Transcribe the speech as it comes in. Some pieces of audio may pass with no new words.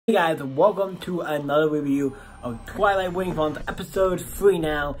Hey guys, welcome to another review of Twilight Wings episode 3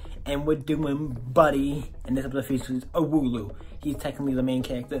 now, and we're doing Buddy, and this episode features a Wooloo. He's technically the main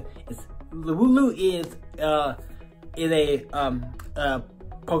character. The Wooloo is a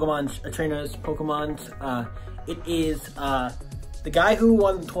trainer's Pokemon. It is the guy who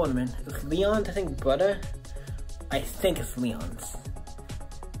won the tournament. It's Leon's, I think, brother. I think it's Leon's.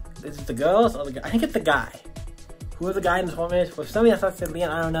 Is it the girls or the guy? I think it's the guy. Who was the guy in the tournament? For some reason I said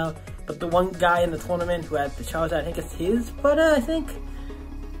Leon, I don't know. But the one guy in the tournament who had the Charizard, I think it's his brother, I think.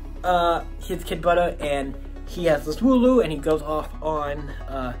 His kid brother, and he has this Wooloo, and he goes off on,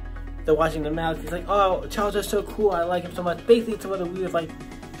 they're watching the match. He's like, oh, Charizard's so cool, I like him so much. Basically, some of the Wooloo's like,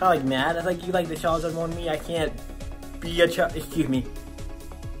 kind of like mad. It's like, you like the Charizard more than me, I can't be a Charizard, excuse me.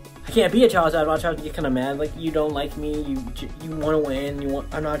 I can't be a Charizard, but Charizard get kind of mad. Like, you don't like me, you want to win,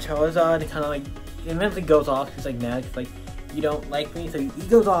 I'm not a Charizard, and kind of like, it eventually goes off. He's like mad. He's like, you don't like me, so he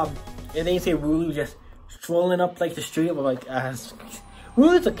goes off. And then you see Wooloo just strolling up like the street. But like,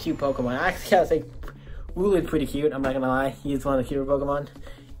 Wooloo's a cute Pokemon. I actually gotta say, Wooloo is pretty cute. I'm not gonna lie, he's one of the cuter Pokemon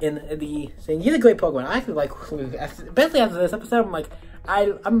in the thing. He's a great Pokemon. I actually like Wooloo. Especially after this episode, I'm like,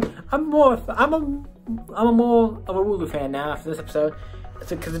 I'm more of a Wooloo fan now after this episode.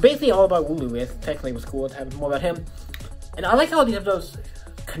 Because it's basically all about Wooloo. Technically, it was cool to have more about him. And I like how these episodes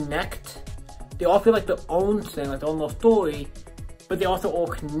connect. They all feel like their own thing, like their own little story, but they also all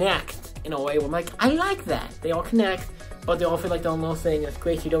connect in a way where I'm like, I like that. They all connect, but they all feel like their own little thing. It's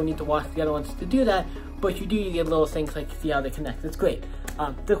great. You don't need to watch the other ones to do that, but you do get little things like see how they connect. It's great.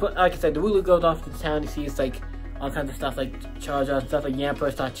 Like I said, the Wooloo goes off to the town. He sees like all kinds of stuff like Charizard and stuff like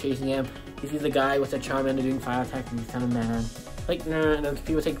Yamper starts chasing him. He sees a guy with a Charmander doing fire attack, and he's kind of mad. Like, nah, and then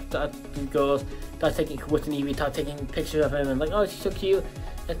people these girls start taking with an Eevee, start taking pictures of him, and like, oh, she's so cute.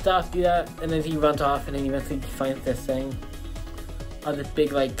 And stuff, do that, and then he runs off, and then eventually he finds this thing on this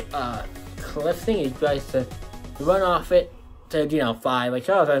big like cliff thing. He tries to run off it to fly like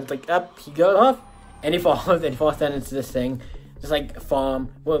Charizard. It's like up, he goes off, and he falls, and he falls down into this thing, just like a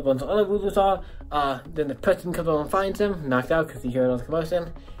farm where a bunch of other Wooloos are. Then the person comes over and finds him, knocked out because he heard all the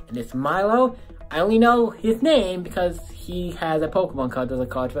commotion, and it's Milo. I only know his name because he has a Pokemon card. There's a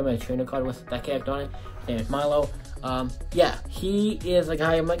card for him, a trainer card with that character on it. His name is Milo. Yeah, he is a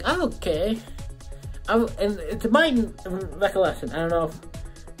guy. I'm like, oh, okay. And to my recollection, I don't know if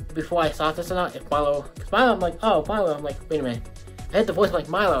before I saw this or not, if Milo, because Milo, I'm like, oh, Milo, I'm like, wait a minute. I had the voice, I'm like,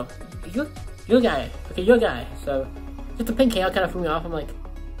 Milo, you're a guy. Okay, you're a guy. So, just the pink hair kind of threw me off. I'm like,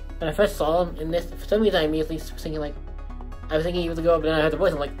 when I first saw him in this, for some reason I immediately was thinking like, I was thinking he was a girl, but then I heard the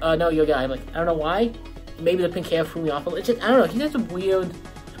voice, I'm like, no, you're a guy. I'm like, I don't know why. Maybe the pink hair threw me off. It's just, I don't know, he has a weird,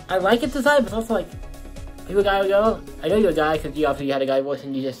 I like it design, but it's also like, are you a guy or a girl? I know you're a guy because you obviously had a guy voice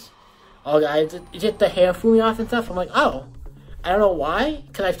and you just, all guys, it's just the hair threw me off and stuff. I'm like, oh, I don't know why,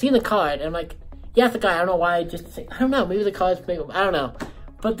 because I've seen the card and I'm like, yeah, it's a guy. I don't know why. I don't know. Maybe the card's maybe, I don't know.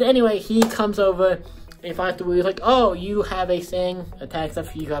 But anyway, he comes over and he finds the Wooloo. Like, oh, you have a thing, attack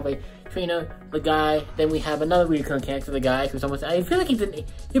stuff. You have a trainer, the guy. Then we have another Wooloo character, the guy who's almost. I feel like he's been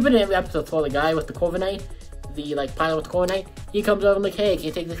in every episode for the guy with the Corviknight, the like pilot with the Corviknight. He comes over and like, hey, can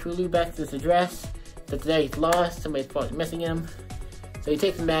you take this Wooloo back to this address? That today he's lost, somebody's probably missing him. So he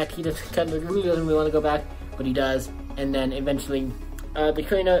takes him back, he just kind of really doesn't really want to go back, but he does. And then eventually, the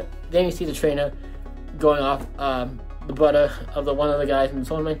trainer, then you see the trainer going off, the brother of one of the guys in the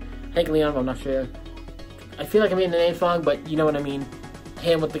tournament. I think Leon, but I'm not sure. I feel like I'm getting the name wrong, but you know what I mean.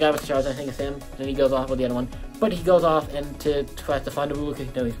 Him with the guy with the Charizard, I think it's him. Then he goes off with the other one. But he goes off and to try to find the Wooloo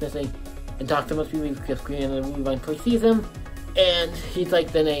because he's missing. And talk to most people, he keeps screaming and the Wooloo until he sees him. And he's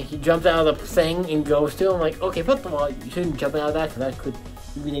like, then he jumps out of the thing and goes to him. Like, okay, first of all, you shouldn't jump out of that because that could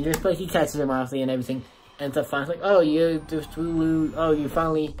be dangerous. But he catches him obviously and everything. And stuff finally like, oh, you just Wooloo. Oh, you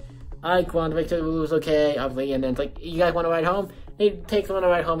finally. I wanted to make sure the Wooloo's okay, obviously. And then it's like, you guys want to ride home? He takes him on a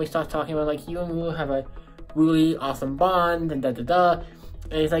ride home. He starts talking about like, you and Wooloo have a really awesome bond and da da da.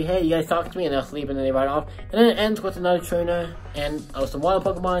 And he's like, hey, you guys talk to me, and they'll sleep, and then they ride off. And then it ends with another trainer and some wild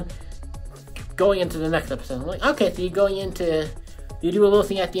Pokemon. Going into the next episode. I'm like, okay, so you're going into, you do a little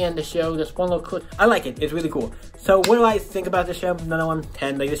thing at the end to show this one little clip. I like it. It's really cool. So what do I think about this show? Another one,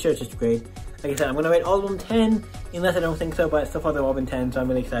 10. Like, this show is just great. Like I said, I'm going to rate all of them 10, unless I don't think so, but so far they've all been 10, so I'm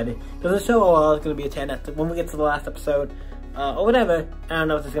really excited. Because the show overall is going to be a 10 when we get to the last episode, or whatever. I don't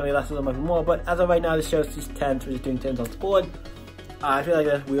know if it's going to be less or a little more, but as of right now, this show is just 10, so we're just doing 10s off the board. I feel like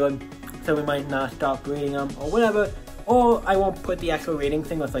that's weird, so we might not stop rating them, or whatever. Or I won't put the actual rating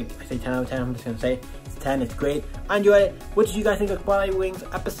thing with like, I say 10 out of 10, I'm just going to say it's 10, it's great. I enjoyed it. What did you guys think of Twilight Wings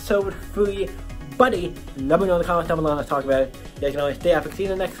episode 3, Buddy? Let me know in the comments down below, let's talk about it. You guys can always stay up and see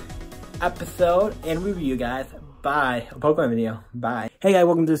you in the next episode and review, guys. Bye. A Pokemon video. Bye. Hey guys,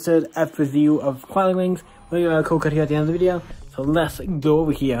 welcome to this third review of Twilight Wings. We're gonna code cut here at the end of the video. So let's go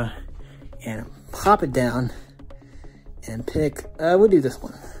over here and pop it down and pick, we'll do this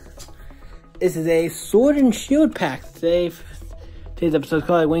one. This is a Sword and Shield pack. Today's episode of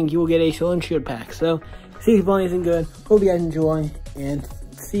Twilight Wing, you will get a Sword and Shield pack. So, see if anything good. Hope you guys enjoy, and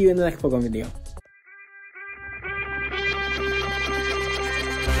see you in the next Pokemon video.